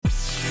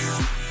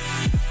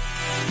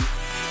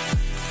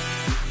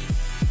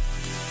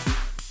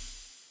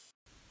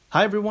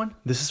Hi everyone,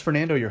 this is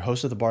Fernando, your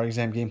host of the Bar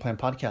Exam Game Plan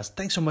Podcast.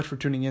 Thanks so much for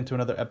tuning in to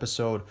another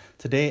episode.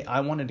 Today, I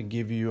wanted to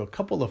give you a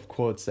couple of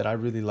quotes that I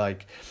really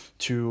like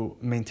to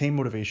maintain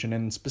motivation.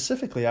 And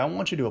specifically, I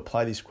want you to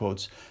apply these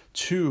quotes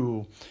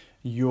to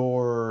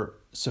your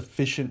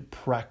sufficient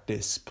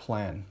practice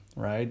plan,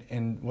 right?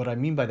 And what I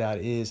mean by that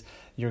is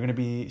you're going to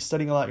be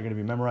studying a lot, you're going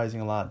to be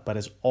memorizing a lot, but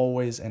as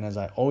always, and as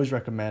I always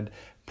recommend,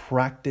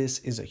 practice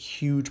is a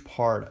huge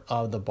part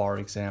of the bar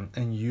exam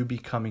and you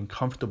becoming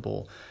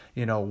comfortable,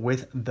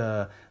 with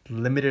the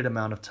limited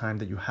amount of time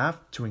that you have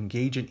to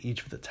engage in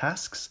each of the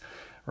tasks,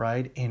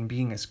 right? And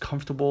being as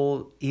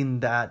comfortable in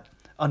that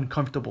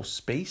uncomfortable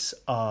space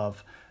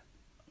of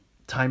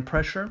time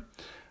pressure,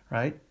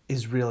 right,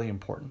 is really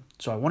important.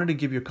 So I wanted to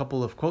give you a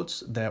couple of quotes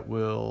that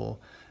will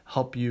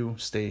help you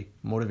stay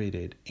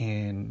motivated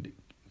and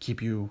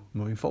keep you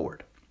moving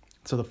forward.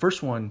 So the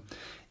first one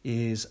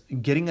is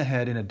getting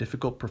ahead in a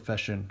difficult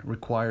profession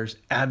requires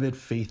avid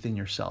faith in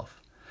yourself.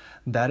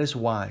 That is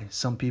why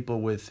some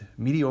people with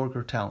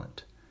mediocre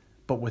talent,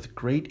 but with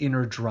great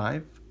inner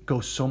drive,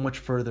 go so much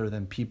further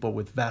than people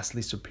with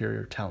vastly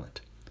superior talent.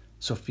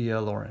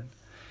 Sophia Loren.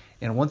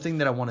 And one thing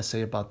that I want to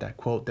say about that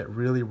quote that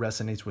really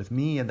resonates with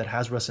me and that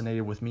has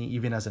resonated with me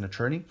even as an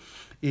attorney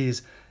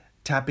is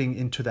tapping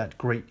into that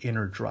great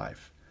inner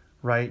drive,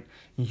 right?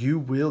 You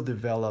will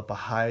develop a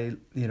high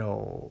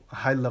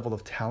level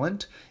of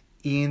talent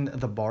in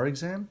the bar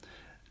exam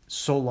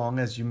so long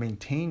as you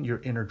maintain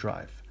your inner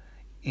drive.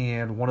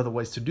 And one of the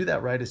ways to do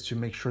that, right, is to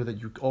make sure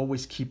that you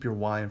always keep your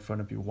why in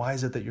front of you. Why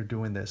is it that you're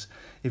doing this?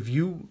 If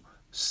you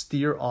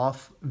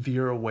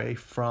veer away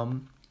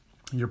from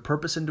your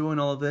purpose in doing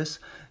all of this,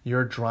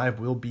 your drive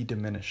will be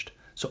diminished.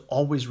 So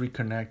always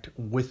reconnect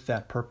with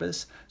that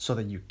purpose so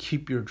that you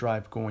keep your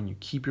drive going, you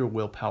keep your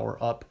willpower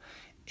up,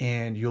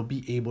 and you'll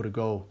be able to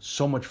go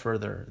so much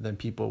further than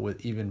people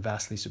with even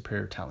vastly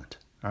superior talent.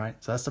 All right,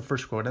 so that's the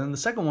first quote. And then the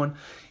second one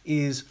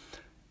is,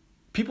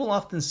 people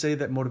often say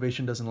that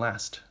motivation doesn't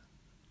last.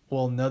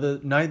 Well,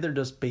 neither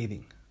does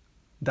bathing.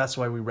 That's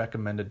why we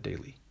recommend it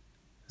daily.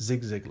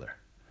 Zig Ziglar.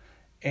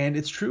 And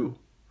it's true,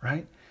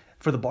 right?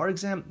 For the bar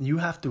exam, you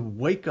have to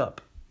wake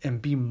up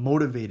and be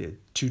motivated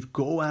to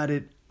go at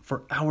it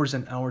for hours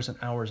and hours and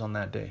hours on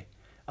that day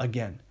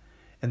again.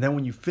 And then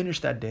when you finish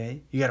that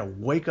day, you got to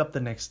wake up the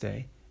next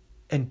day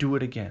and do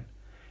it again.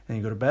 And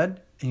you go to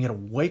bed and you got to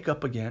wake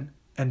up again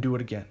and do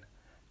it again.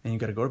 And you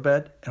got to go to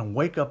bed and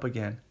wake up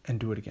again and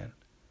do it again,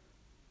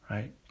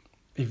 right?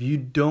 If you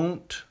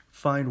don't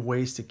find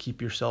ways to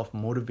keep yourself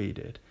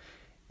motivated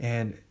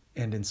and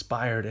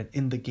inspired and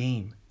in the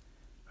game,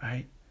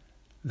 right?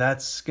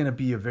 That's going to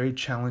be a very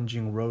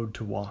challenging road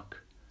to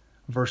walk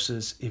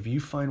versus if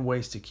you find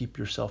ways to keep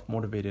yourself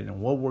motivated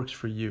and what works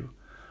for you,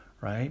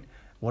 right?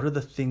 What are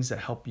the things that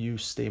help you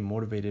stay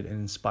motivated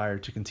and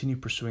inspired to continue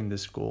pursuing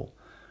this goal,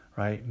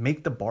 right?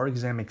 Make the bar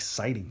exam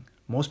exciting.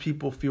 Most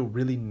people feel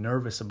really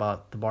nervous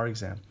about the bar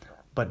exam,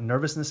 but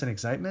nervousness and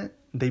excitement,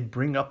 they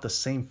bring up the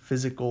same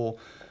physical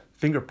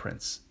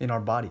fingerprints in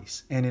our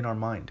bodies and in our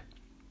mind,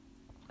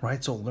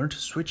 right? So learn to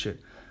switch it.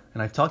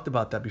 And I've talked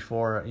about that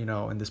before,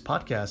 in this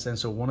podcast. And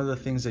so one of the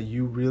things that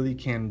you really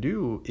can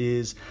do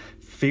is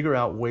figure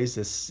out ways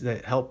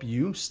that help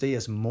you stay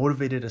as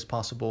motivated as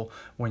possible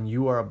when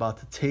you are about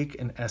to take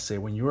an essay,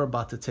 when you are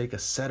about to take a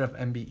set of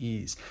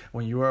MBEs,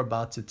 when you are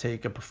about to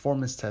take a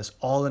performance test,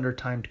 all under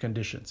timed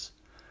conditions,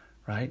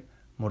 right?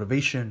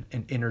 Motivation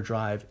and inner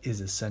drive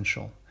is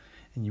essential.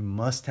 And you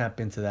must tap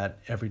into that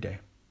every day.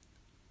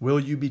 Will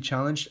you be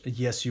challenged?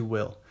 Yes, you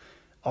will.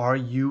 Are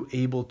you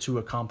able to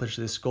accomplish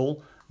this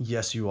goal?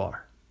 Yes, you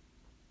are.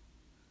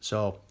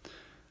 So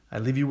I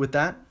leave you with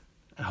that.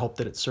 I hope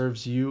that it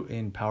serves you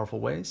in powerful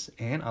ways,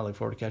 and I look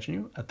forward to catching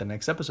you at the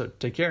next episode.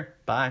 Take care.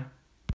 Bye.